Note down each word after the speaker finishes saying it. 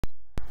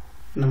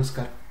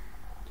नमस्कार.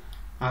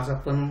 आज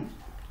आपण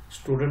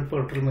स्टुडंट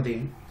पोर्टलमध्ये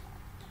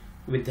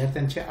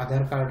विद्यार्थ्यांचे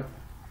आधार कार्ड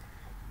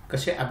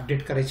कसे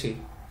अपडेट करायचे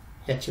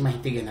याची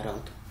माहिती घेणार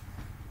आहोत.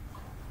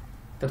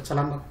 तर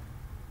चला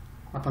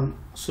मग आपण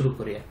सुरू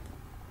करूया.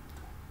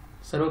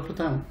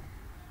 सर्वप्रथम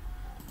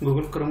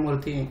गुगल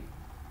क्रोमवरती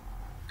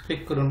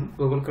क्लिक करून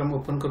गुगल क्रोम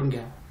ओपन करून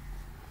घ्या.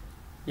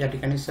 या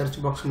ठिकाणी सर्च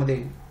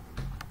बॉक्समध्ये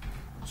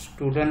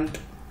स्टुडंट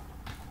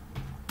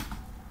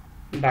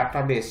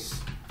डाटाबेस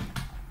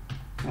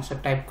असं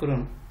टाइप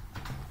करून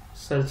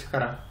सर्च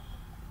करा.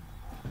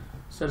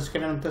 सर्च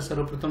केल्यानंतर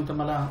सर्वप्रथम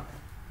तुम्हाला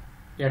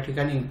या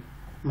ठिकाणी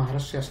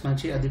महाराष्ट्र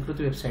शासनाची अधिकृत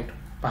वेबसाईट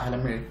पाहायला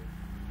मिळेल.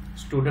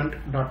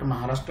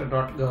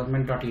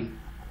 student.maharashtra.government.in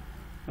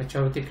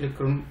याच्यावरती क्लिक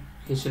करून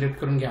हे सिलेक्ट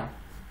करून घ्या.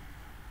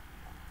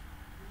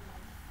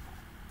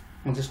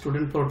 म्हणजे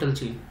स्टुडंट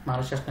पोर्टलची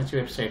महाराष्ट्र शासनाची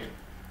वेबसाईट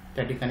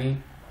त्या ठिकाणी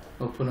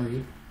ओपन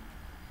होईल.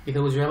 इथे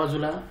उजव्या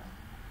बाजूला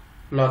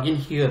लॉग इन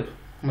हिअर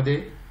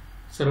मध्ये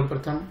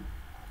सर्वप्रथम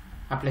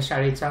आपल्या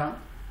शाळेचा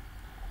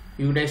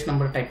UDIS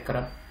नंबर टाईप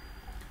करा.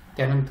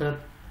 त्यानंतर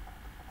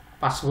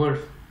पासवर्ड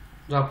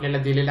जो आपल्याला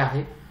दिलेला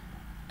आहे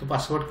तो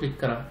पासवर्ड क्लिक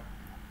करा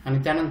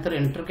आणि त्यानंतर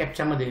एंटर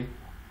कॅप्चामध्ये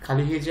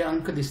खाली हे जे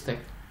अंक दिसत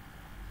आहेत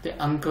ते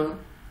अंक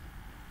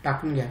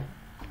टाकून घ्या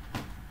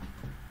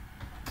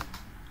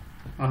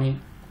आणि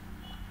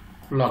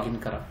लॉग इन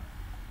करा.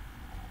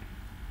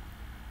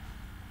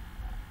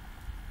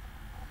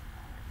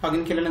 लॉग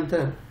इन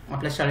केल्यानंतर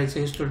आपल्या शाळेचे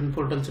हे स्टुडंट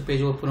पोर्टलचं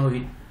पेज ओपन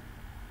होईल.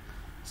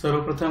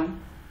 सर्वप्रथम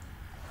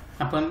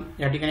आपण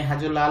या ठिकाणी हा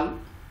जो लाल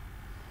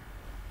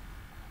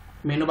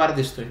मेनू बार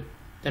दिसतोय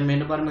त्या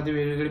मेनू बारमध्ये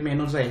वेगवेगळे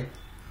मेनूज आहेत.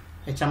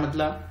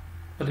 याच्यामधला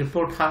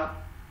रिपोर्ट हा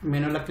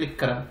मेनूला क्लिक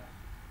करा.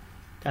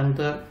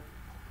 त्यानंतर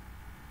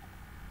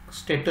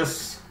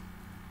स्टेटसला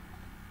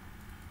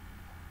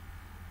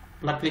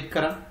क्लिक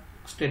करा.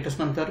 स्टेटस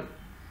नंतर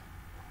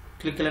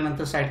क्लिक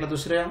केल्यानंतर साईटला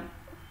दुसऱ्या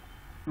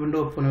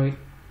विंडो ओपन होईल,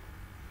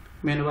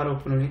 मेनू बार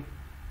ओपन होईल.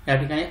 या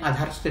ठिकाणी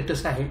आधार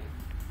स्टेटस आहे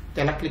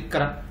त्याला क्लिक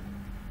करा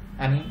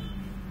आणि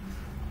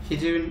ही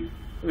जी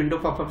विंडो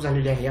पॉपअप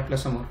झालेली आहे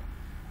आपल्यासमोर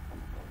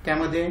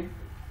त्यामध्ये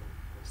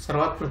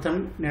सर्वात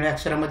प्रथम निळ्या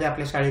अक्षरामध्ये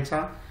आपल्या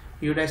शाळेचा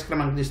UDIS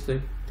क्रमांक दिसतोय.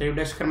 त्या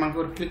UDIS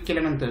क्रमांकावर क्लिक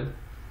केल्यानंतर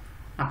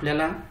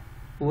आपल्याला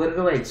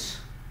वर्गवाईज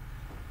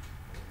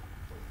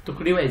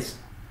तुकडी वाईज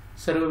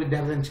सर्व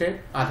विद्यार्थ्यांचे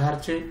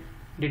आधारचे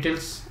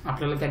डिटेल्स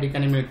आपल्याला त्या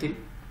ठिकाणी मिळतील.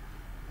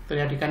 तर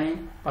या ठिकाणी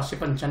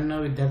 595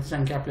 विद्यार्थी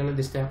संख्या आपल्याला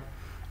दिसते.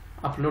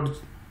 अपलोड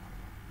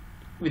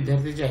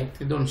विद्यार्थी जे आहेत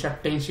ते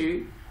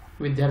 288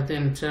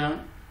 विद्यार्थ्यांचं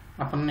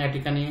आपण या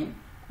ठिकाणी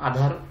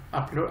आधार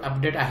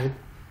अपडेट आहेत.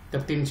 तर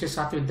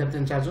 307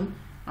 विद्यार्थ्यांचे अजून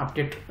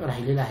अपडेट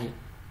राहिलेलं आहे.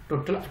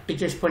 टोटल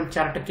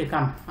 48.4%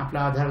 काम आपलं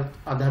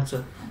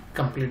आधारचं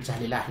कंप्लीट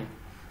झालेलं आहे.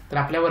 तर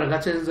आपल्या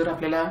वर्गाचे जर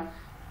आपल्याला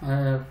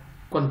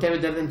कोणत्या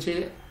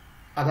विद्यार्थ्यांचे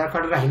आधार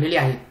कार्ड राहिलेले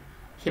आहेत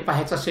हे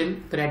पाहायचं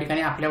असेल तर या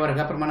ठिकाणी आपल्या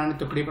वर्गाप्रमाणे आणि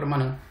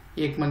तुकडीप्रमाणे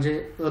 1 म्हणजे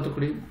अ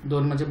तुकडी,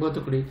 2 म्हणजे ब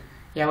तुकडी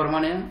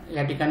याप्रमाणे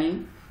या ठिकाणी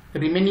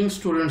रिमेनिंग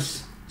स्टुडंट्स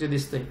जे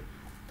दिसतंय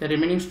त्या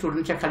रिमेनिंग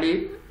स्टुडंटच्या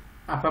खाली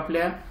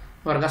आपापल्या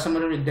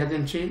वर्गासमोर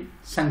विद्यार्थ्यांची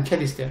संख्या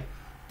दिसते.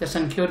 त्या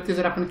संख्येवरती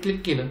जर आपण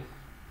क्लिक केलं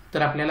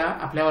तर आपल्याला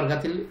आपल्या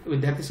वर्गातील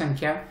विद्यार्थी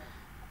संख्या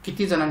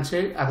किती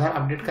जणांचे आधार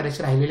अपडेट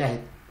करायचे राहिलेले आहेत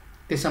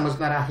ते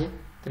समजणार आहे.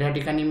 तर या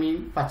ठिकाणी मी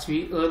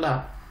 5वी अ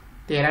ला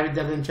 13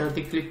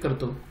 विद्यार्थ्यांच्यावरती क्लिक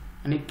करतो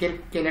आणि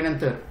क्लिक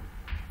केल्यानंतर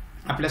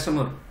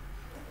आपल्यासमोर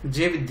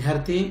जे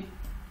विद्यार्थी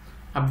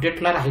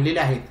अपडेटला राहिलेले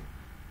आहेत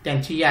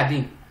त्यांची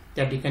यादी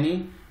त्या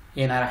ठिकाणी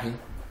येणार आहे.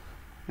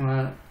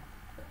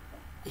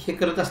 हे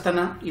करत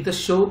असताना इथं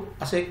शो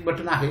असं एक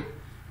बटन आहे.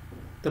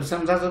 तर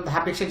समजा जर 10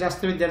 पेक्षा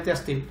जास्त विद्यार्थी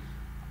असतील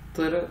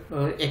तर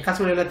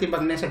एकाच वेळेला ती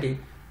बघण्यासाठी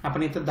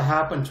आपण इथं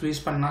 10, 25,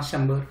 50,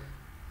 100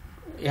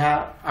 ह्या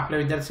आपल्या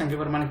विद्यार्थी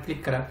संख्येप्रमाणे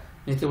क्लिक करा.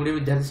 म्हणजे तेवढी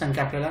विद्यार्थी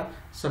संख्या आपल्याला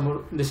समोर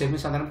दिसेल. मी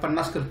साधारण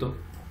 50 करतो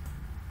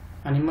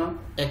आणि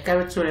मग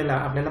एकाच वेळेला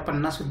आपल्याला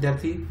 50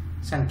 विद्यार्थी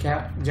संख्या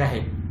जी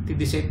आहे ती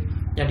दिसेल.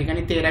 या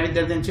ठिकाणी 13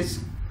 विद्यार्थ्यांचीच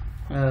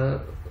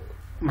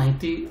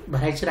माहिती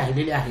भरायची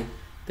राहिलेली आहे.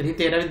 तर हे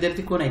 13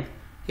 विद्यार्थी कोण आहेत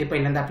हे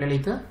पहिल्यांदा आपल्याला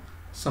इथं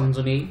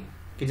समजून येईल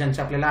की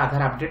ज्यांचे आपल्याला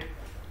आधार अपडेट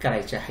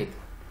करायचे आहेत.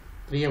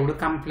 तर एवढं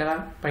काम आपल्याला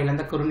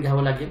पहिल्यांदा करून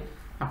घ्यावं लागेल.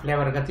 आपल्या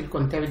वर्गातील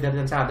कोणत्या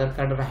विद्यार्थ्यांचा आधार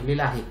कार्ड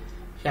राहिलेलं आहे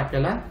हे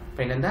आपल्याला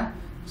पहिल्यांदा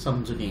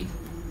समजून येईल.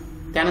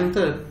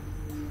 त्यानंतर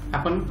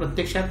आपण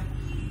प्रत्यक्षात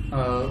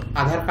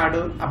आधार कार्ड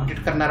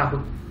अपडेट करणार आहोत.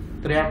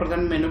 तर या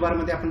प्रधान मेनू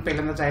बारमध्ये आपण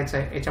पहिल्यांदा जायचं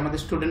आहे. याच्यामध्ये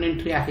स्टुडंट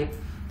एंट्री आहे.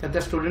 तर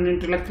त्या स्टुडंट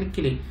एंट्रीला क्लिक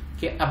केली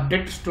की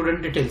अपडेट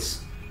स्टुडंट डिटेल्स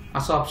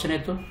असा ऑप्शन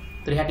येतो.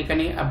 तर ह्या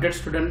ठिकाणी अपडेट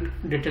स्टुडंट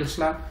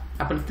डिटेल्सला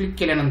आपण क्लिक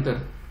केल्यानंतर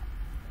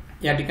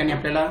या ठिकाणी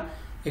आपल्याला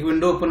एक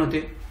विंडो ओपन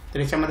होते. तर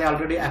याच्यामध्ये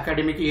ऑलरेडी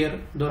अकॅडमिक इयर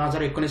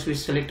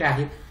 2019-20 सिलेक्ट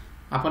आहे.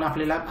 आपण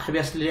आपल्याला हवी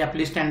असलेली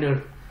आपली स्टँडर्ड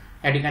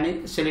या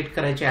ठिकाणी सिलेक्ट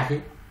करायचे आहे.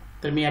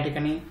 तर मी या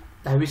ठिकाणी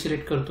 10वी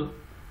सिलेक्ट करतो.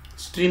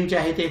 स्ट्रीम जे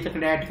आहे ते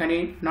याच्याकडे या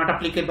ठिकाणी नॉट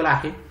अप्लिकेबल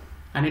आहे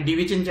आणि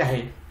डिव्हिजन जे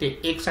आहे ते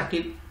 1 साठी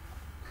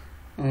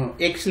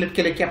 1 सिलेक्ट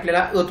केलं की आपल्याला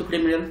अ तुकडे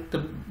मिळेल, तर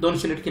 2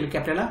 सिलेक्ट केलं की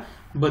आपल्याला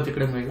ब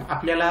तुकडे मिळेल.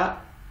 आपल्याला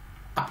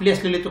आपली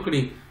असलेली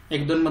तुकडी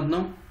 1-2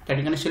 मधनं त्या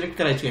ठिकाणी सिलेक्ट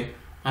करायची आहे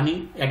आणि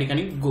या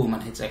ठिकाणी गो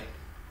म्हणायचं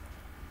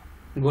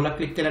आहे। गोला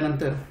क्लिक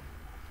केल्यानंतर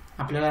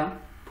आपल्याला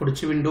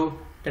पुढची विंडो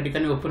त्या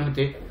ठिकाणी ओपन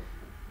होते।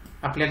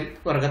 आपल्या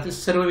वर्गातील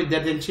सर्व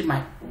विद्यार्थ्यांची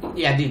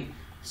यादी,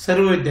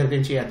 सर्व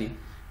विद्यार्थ्यांची यादी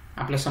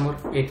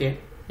आपल्यासमोर येते।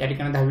 या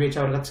ठिकाणी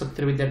 10वीच्या वर्गात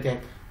 70 विद्यार्थी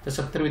आहेत, तर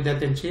 70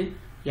 विद्यार्थ्यांची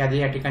यादी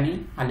या ठिकाणी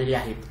आलेली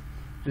आहेत।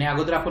 आणि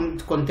अगोदर आपण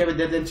कोणत्या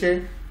विद्यार्थ्यांचे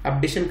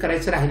अपडेशन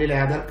करायचं राहिलेलं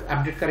आहे, आधार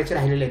अपडेट करायचे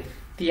राहिलेले आहेत,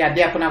 ती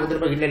यादी आपण अगोदर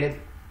बघितलेली आहे।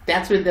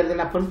 त्याच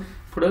विद्यार्थ्याला आपण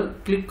पुढं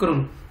क्लिक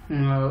करून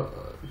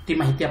ती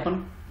माहिती आपण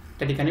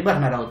त्या ठिकाणी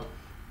भरणार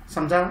आहोत।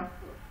 समजा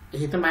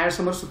हे तर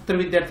माझ्यासमोर 70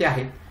 विद्यार्थी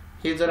आहेत,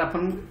 हे जर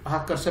आपण हा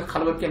कर्सर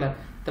खालवर केला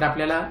तर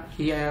आपल्याला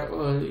ही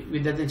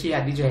विद्यार्थ्यांची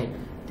यादी जी आहे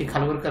ती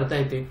खालवर करता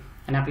येते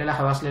आणि आपल्याला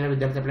हवा असलेला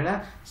विद्यार्थी आपल्याला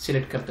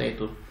सिलेक्ट करता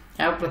येतो।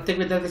 या प्रत्येक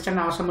विद्यार्थ्याच्या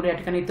नावासमोर या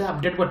ठिकाणी इथं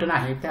अपडेट बटन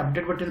आहे, त्या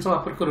अपडेट बटनचा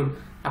वापर करून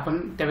आपण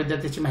त्या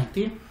विद्यार्थ्याची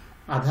माहिती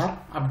आधार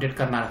अपडेट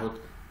करणार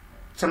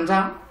आहोत।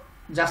 समजा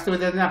जास्त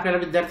विद्यार्थ्यांना आपल्याला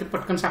विद्यार्थी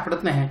पटकन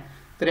सापडत नाही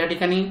तर या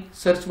ठिकाणी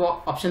सर्च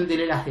ऑप्शन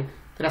दिलेलं आहे,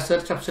 तर या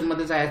सर्च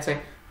ऑप्शनमध्ये जायचं आहे,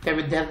 त्या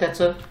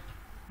विद्यार्थ्याचं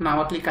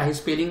नावातली काही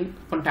स्पेलिंग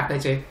पण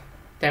टाकायचे आहे।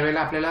 त्यावेळेला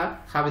आपल्याला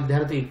हा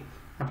विद्यार्थी,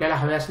 आपल्याला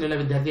हवे असलेला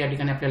विद्यार्थी या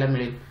ठिकाणी आपल्याला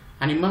मिळेल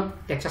आणि मग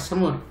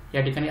त्याच्यासमोर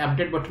या ठिकाणी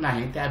अपडेट बटन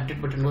आहे, त्या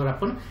अपडेट बटनवर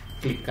आपण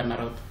क्लिक करणार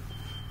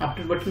आहोत।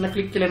 अपडेट बटनला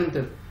क्लिक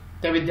केल्यानंतर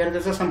त्या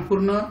विद्यार्थ्याचा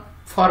संपूर्ण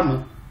फॉर्म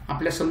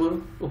आपल्यासमोर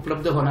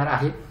उपलब्ध होणार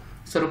आहे।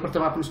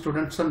 सर्वप्रथम आपण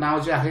स्टुडंटचं नाव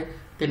जे आहे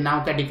ते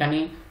नाव त्या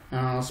ठिकाणी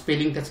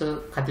स्पेलिंग त्याचं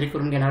खात्री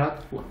करून घेणार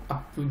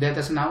आहोत।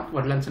 विद्यार्थ्याचं नाव,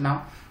 वडिलांचं नाव,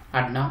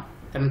 आडनाव,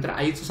 त्यानंतर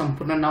आईचं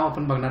संपूर्ण नाव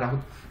आपण बघणार आहोत।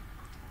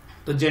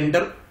 तो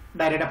जेंडर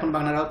डायरेक्ट आपण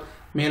बघणार आहोत,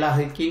 मेल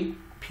आहे की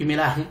फिमेल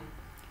आहे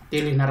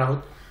ते लिहिणार आहोत।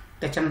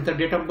 त्याच्यानंतर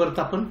डेट ऑफ बर्थ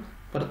आपण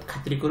परत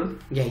खात्री करून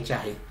घ्यायची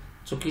आहे।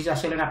 चुकीचं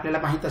असेल आणि आपल्याला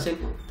माहीत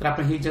असेल तर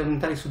आपण ही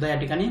जन्मतारीख सुद्धा या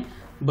ठिकाणी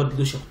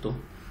बदलू शकतो।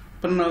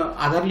 पण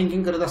आधार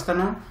लिंकिंग करत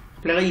असताना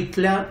आपल्याला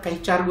इथल्या काही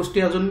 4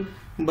 गोष्टी अजून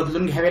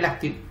बदलून घ्याव्या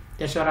लागतील,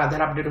 त्याशिवाय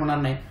आधार अपडेट होणार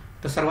नाही।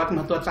 तर सर्वात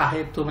महत्त्वाचा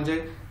आहे तो म्हणजे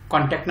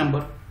कॉन्टॅक्ट नंबर।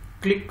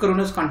 क्लिक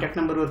करूनच कॉन्टॅक्ट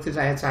नंबरवरती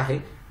जायचं आहे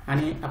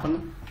आणि आपण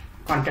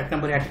कॉन्टॅक्ट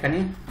नंबर या ठिकाणी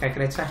काय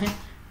करायचं आहे,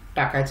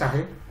 टाकायचा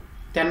आहे।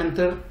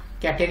 त्यानंतर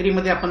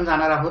कॅटेगरीमध्ये आपण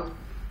जाणार आहोत।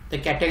 त्या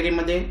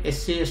कॅटेगरीमध्ये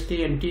SC ST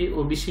NT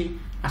OBC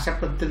अशा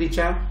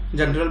पद्धतीच्या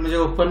जनरल म्हणजे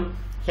ओपन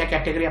ह्या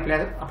कॅटेगरी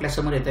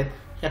आपल्यासमोर येत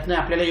आहेत। यातनं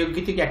आपल्याला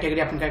योग्य ती कॅटेगरी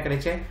आपण काय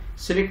करायची आहे,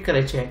 सिलेक्ट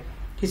करायची आहे।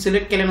 ही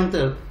सिलेक्ट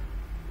केल्यानंतर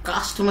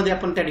कास्टमध्ये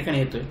आपण त्या ठिकाणी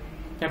येतोय,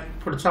 त्या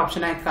पुढचा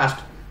ऑप्शन आहे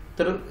कास्ट।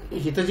 तर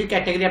इथं जी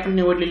कॅटेगरी आपण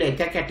निवडलेली आहे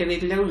त्या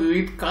कॅटेगरीतल्या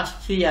विविध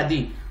कास्टची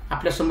यादी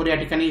आपल्यासमोर या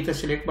ठिकाणी इथं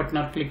सिलेक्ट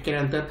बटनावर क्लिक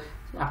केल्यानंतर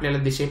आपल्याला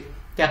दिसेल।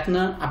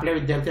 त्यातनं आपल्या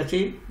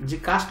विद्यार्थ्याची जी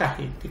कास्ट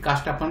आहे ती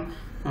कास्ट आपण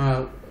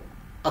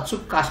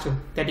अचूक कास्ट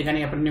त्या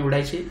ठिकाणी आपण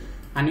निवडायची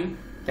आणि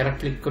त्याला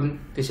क्लिक करून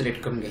ते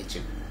सिलेक्ट करून घ्यायचे।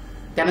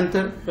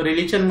 त्यानंतर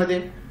रिलिजनमध्ये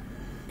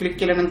क्लिक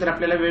केल्यानंतर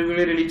आपल्याला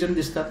वेगवेगळे रिलिजन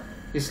दिसतात,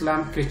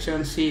 इस्लाम,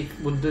 ख्रिश्चन,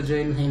 शीख, बुद्ध,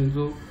 जैन,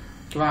 हिंदू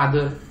किंवा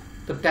अदर।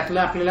 तर त्यातलं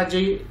आपल्याला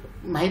जी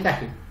माहीत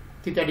आहे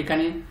ती त्या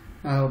ठिकाणी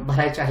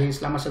भरायची आहे।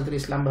 इस्लाम असेल तर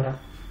इस्लाम भरा,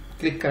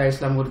 क्लिक करा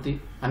इस्लामवरती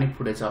आणि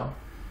पुढे जावा।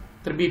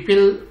 तर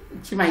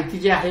BPLची माहिती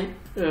जी आहे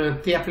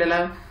ती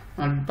आपल्याला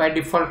बाय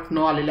डिफॉल्ट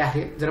नो आलेली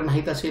आहे। जर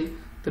माहीत असेल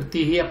तर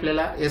तीही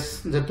आपल्याला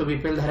येस, जर तो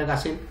BPL धारक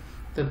असेल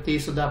तर ती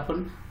सुद्धा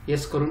आपण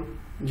येस करून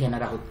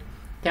घेणार आहोत।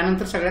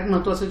 त्यानंतर सगळ्यात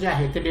महत्त्वाचं जे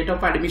आहे ते डेट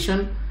ऑफ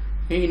ॲडमिशन,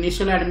 हे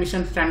इनिशियल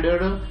ॲडमिशन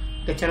स्टँडर्ड,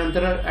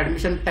 त्याच्यानंतर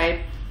ॲडमिशन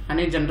टाईप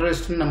आणि जनरल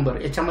रजिस्टर नंबर,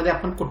 याच्यामध्ये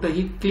आपण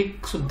कुठंही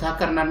क्लिक सुद्धा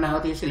करणार नाही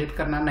आहोत, हे सिलेक्ट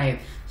करणार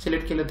नाहीत।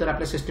 सिलेक्ट केलं तर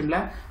आपल्या सिस्टीमला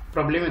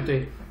प्रॉब्लेम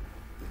येतोय,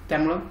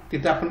 त्यामुळं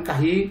तिथं आपण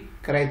काहीही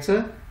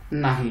करायचं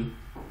नाही।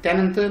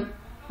 त्यानंतर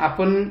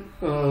आपण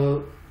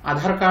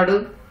आधार कार्ड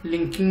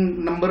लिंकिंग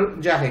नंबर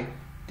जे आहे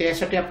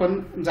त्यासाठी आपण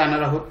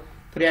जाणार आहोत।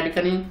 तर या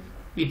ठिकाणी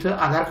इथं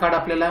आधार कार्ड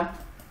आपल्याला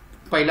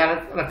पहिल्या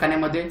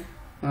रकान्यामध्ये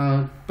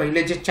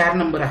पहिले जे 4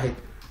 नंबर आहेत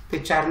ते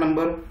 4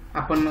 नंबर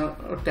आपण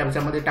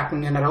त्याच्यामध्ये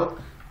टाकून घेणार आहोत।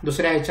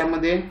 दुसऱ्या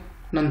ह्याच्यामध्ये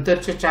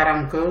नंतरचे 4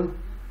 अंक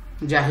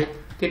जे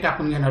आहेत ते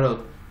टाकून घेणार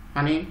आहोत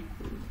आणि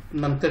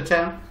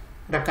नंतरच्या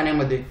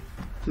रकान्यामध्ये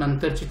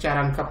नंतरचे 4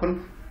 अंक आपण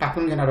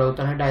टाकून घेणार आहोत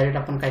आणि डायरेक्ट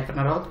आपण काय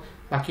करणार आहोत,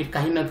 बाकी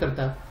काही न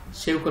करता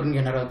सेव्ह करून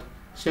घेणार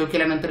आहोत। सेव्ह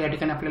केल्यानंतर या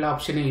ठिकाणी आपल्याला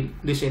ऑप्शन येईल,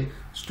 दिसेल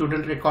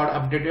स्टुडंट रेकॉर्ड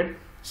अपडेटेड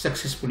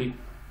सक्सेसफुली।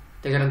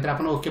 त्याच्यानंतर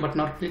आपण ओके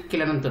बटनावर क्लिक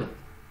केल्यानंतर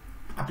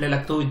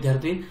आपल्याला तो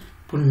विद्यार्थी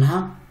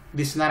पुन्हा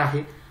दिसणार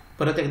आहे।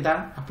 परत एकदा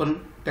आपण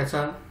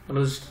त्याचा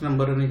रजिस्टर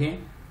नंबरने हे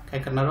काय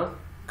करणार आहोत,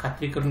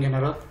 खात्री करून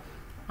घेणार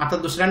आहोत। आता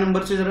दुसऱ्या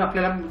नंबरची जर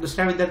आपल्याला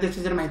दुसऱ्या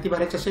विद्यार्थ्याची जर माहिती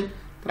भरायची असेल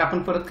तर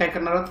आपण परत काय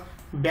करणार आहोत,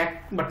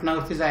 बॅक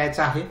बटनावरती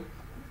जायचं आहे।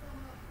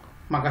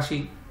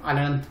 मगाशी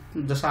आल्यानंतर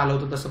जसं आलं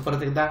होतं तसं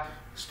परत एकदा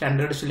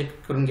स्टँडर्ड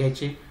सिलेक्ट करून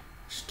घ्यायचे,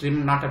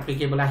 स्ट्रीम नॉट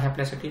ॲप्लिकेबल आहे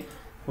आपल्यासाठी,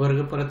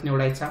 वर्ग परत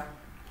निवडायचा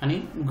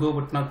आणि गो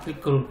बटनावर क्लिक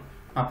करून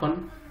आपण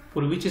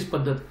पूर्वीचीच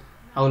पद्धत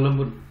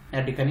अवलंबून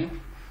या ठिकाणी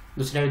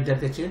दुसऱ्या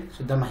विद्यार्थ्याची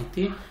सुद्धा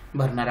माहिती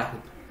भरणार आहोत।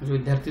 म्हणजे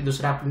विद्यार्थी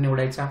दुसरा आपण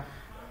निवडायचा,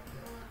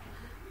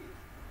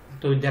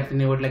 तो विद्यार्थी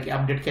निवडला की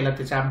अपडेट केला,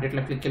 त्याच्या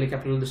अपडेटला क्लिक केलं की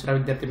आपल्याला दुसरा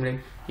विद्यार्थी मिळेल।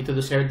 इथं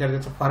दुसऱ्या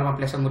विद्यार्थ्याचा फॉर्म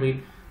आपल्यासमोर येईल,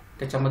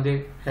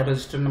 त्याच्यामध्ये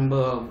रजिस्टर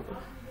नंबर,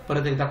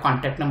 परत एकदा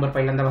कॉन्टॅक्ट नंबर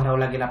पहिल्यांदा भरावा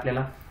लागेल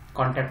आपल्याला।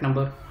 कॉन्टॅक्ट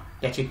नंबर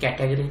त्याची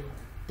कॅटेगरी,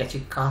 त्याची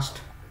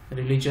कास्ट,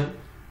 रिलिजन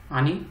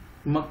आणि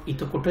मग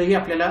इथं कुठंही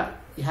आपल्याला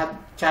ह्या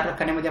 4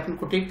 रकान्यामध्ये आपण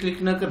कुठेही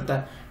क्लिक न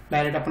करता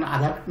डायरेक्ट आपण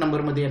आधार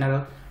नंबरमध्ये येणार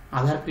आहोत.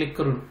 आधार क्लिक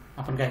करून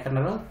आपण काय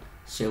करणार आहोत,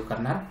 सेव्ह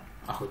करणार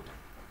आहोत.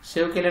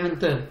 सेव्ह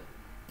केल्यानंतर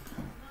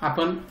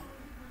आपण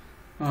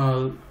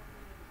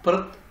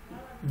परत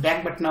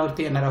बॅक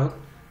बटनावरती येणार आहोत.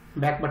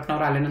 बॅक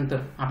बटनावर आल्यानंतर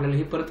आपल्याला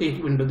ही परत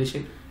एक विंडो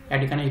दिसेल. या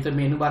ठिकाणी इथं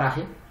मेनू बार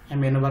आहे. या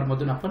मेनू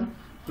बारमधून आपण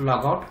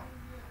लॉग आउट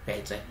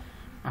व्हायचं आहे.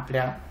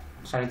 आपल्या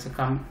शाळेचं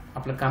काम,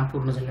 आपलं काम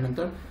पूर्ण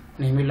झाल्यानंतर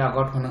नेहमी लॉग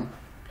आउट होणं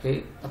हे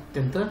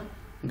अत्यंत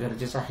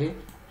गरजेचं आहे,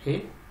 हे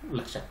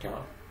लक्षात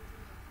ठेवावं.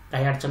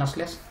 काही अडचण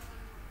असल्यास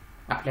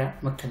आपल्या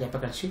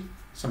मुख्याध्यापकांशी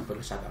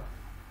संपर्क साधावा.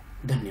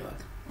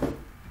 धन्यवाद.